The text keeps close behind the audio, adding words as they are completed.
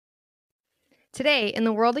Today, in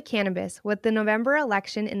the world of cannabis, with the November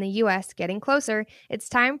election in the U.S. getting closer, it's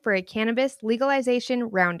time for a cannabis legalization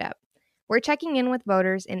roundup. We're checking in with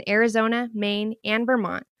voters in Arizona, Maine, and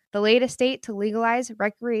Vermont, the latest state to legalize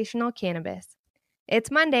recreational cannabis. It's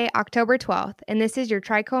Monday, October 12th, and this is your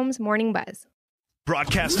Trichomes Morning Buzz.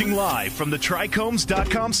 Broadcasting live from the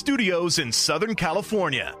trichomes.com studios in Southern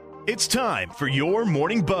California, it's time for your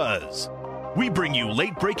Morning Buzz. We bring you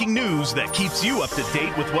late-breaking news that keeps you up to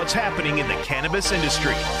date with what's happening in the cannabis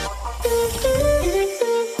industry.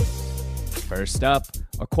 First up,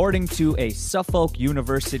 according to a Suffolk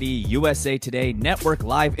University USA Today Network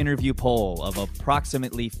Live interview poll of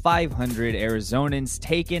approximately 500 Arizonans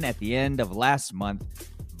taken at the end of last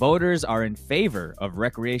month, voters are in favor of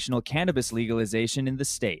recreational cannabis legalization in the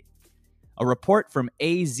state. A report from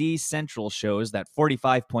AZ Central shows that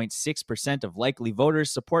 45.6% of likely voters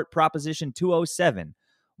support Proposition 207,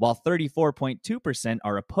 while 34.2%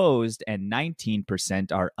 are opposed and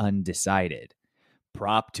 19% are undecided.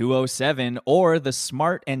 Prop 207, or the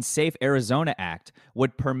Smart and Safe Arizona Act,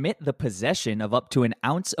 would permit the possession of up to an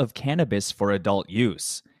ounce of cannabis for adult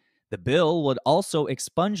use. The bill would also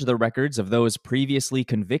expunge the records of those previously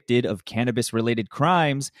convicted of cannabis-related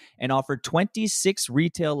crimes and offer 26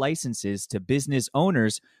 retail licenses to business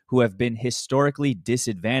owners who have been historically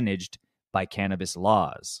disadvantaged by cannabis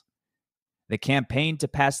laws. The campaign to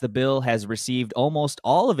pass the bill has received almost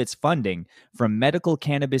all of its funding from medical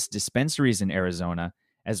cannabis dispensaries in Arizona,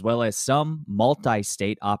 as well as some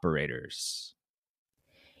multi-state operators.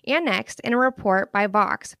 And next, in a report by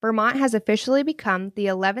Vox, Vermont has officially become the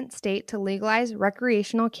 11th state to legalize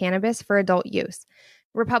recreational cannabis for adult use.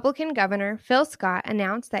 Republican Governor Phil Scott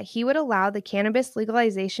announced that he would allow the cannabis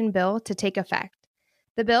legalization bill to take effect.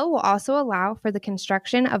 The bill will also allow for the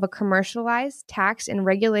construction of a commercialized, taxed, and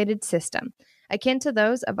regulated system, akin to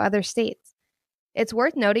those of other states. It's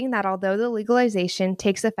worth noting that although the legalization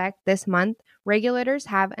takes effect this month, regulators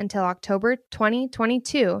have until October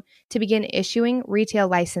 2022 to begin issuing retail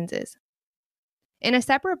licenses. In a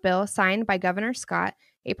separate bill signed by Governor Scott,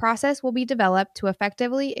 a process will be developed to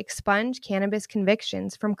effectively expunge cannabis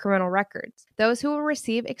convictions from criminal records. Those who will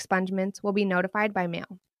receive expungements will be notified by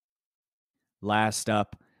mail. Last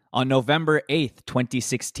up, on November 8th,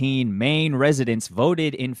 2016, Maine residents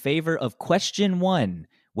voted in favor of Question 1,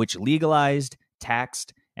 which legalized,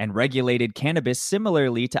 taxed, and regulated cannabis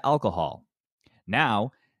similarly to alcohol.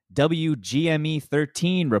 Now, WGME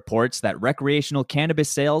 13 reports that recreational cannabis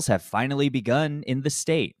sales have finally begun in the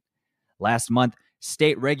state. Last month,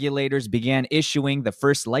 state regulators began issuing the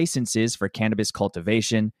first licenses for cannabis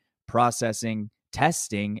cultivation, processing,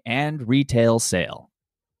 testing, and retail sale.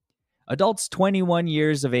 Adults 21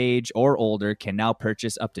 years of age or older can now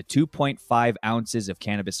purchase up to 2.5 ounces of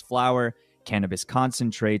cannabis flower, cannabis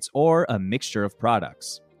concentrates, or a mixture of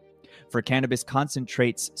products. For cannabis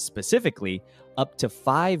concentrates specifically, up to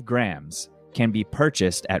 5 grams can be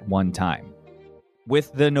purchased at one time.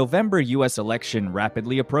 With the November U.S. election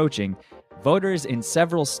rapidly approaching, voters in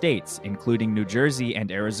several states, including New Jersey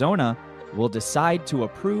and Arizona, will decide to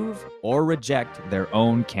approve or reject their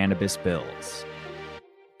own cannabis bills.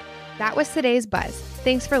 That was today's Buzz.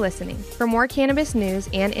 Thanks for listening. For more cannabis news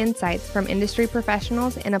and insights from industry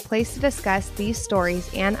professionals and a place to discuss these stories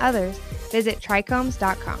and others, visit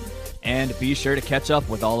trichomes.com. And be sure to catch up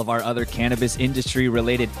with all of our other cannabis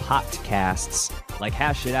industry-related podcasts, like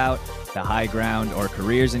Hash It Out, The High Ground, or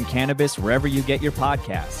Careers in Cannabis, wherever you get your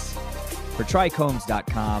podcasts. For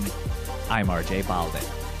trichomes.com, I'm RJ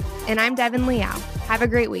Balden. And I'm Devin Liao. Have a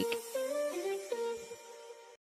great week.